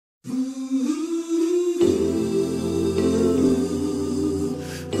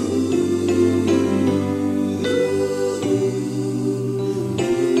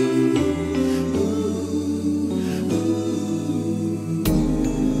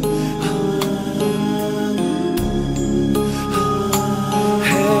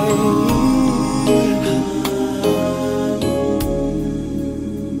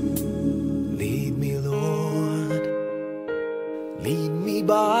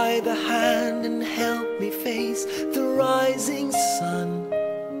by the hand and help me face the rising sun.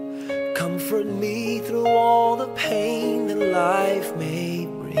 Comfort me through all the pain that life may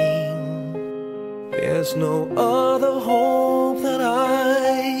bring. There's no other hope that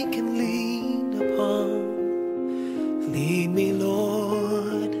I can lean upon. Lead me,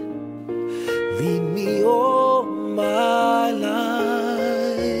 Lord, lead me all my life.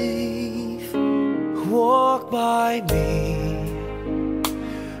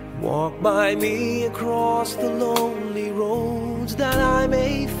 Walk by me across the lonely roads that I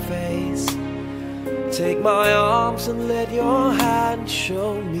may face. Take my arms and let your hand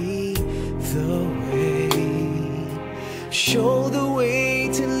show me the way. Show the way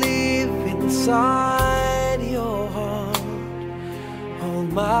to live inside your heart all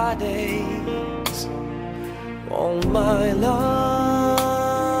my days, all my life.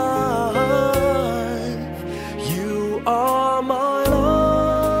 You are my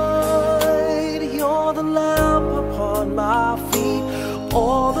light, you're the lamp upon my feet.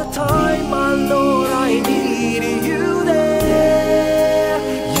 All the time, my Lord, I need you there.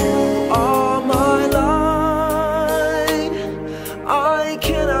 You are my light, I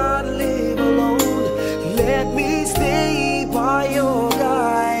cannot live alone. Let me stay by your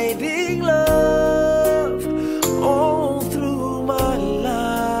guiding love all through my life.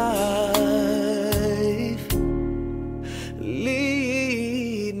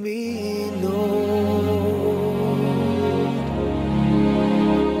 Lead me, Lord.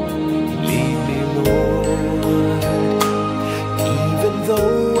 Lead me, Lord. Even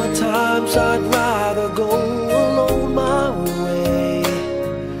though at times I'd rather go alone my way,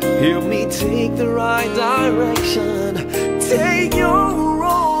 help me take the right direction. Take your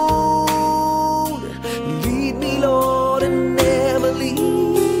road. Lead me, Lord, and never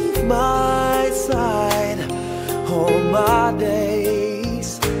leave my side. All my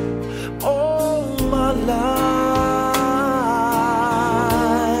days, all my life.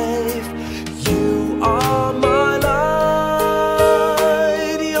 You are my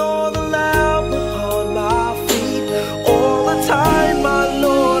light, you're the lamp upon my feet. All the time, my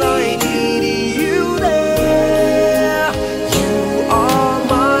Lord, I need you there. You are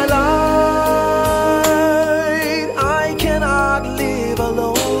my light, I cannot live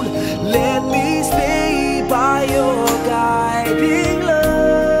alone. Let me stay by your guiding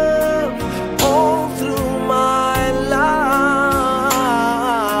love all through my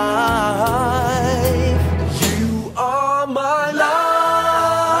life. You are my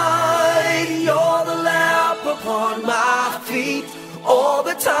light, you're the lamp upon my feet. All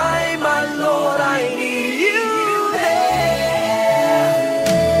the time, my Lord, I need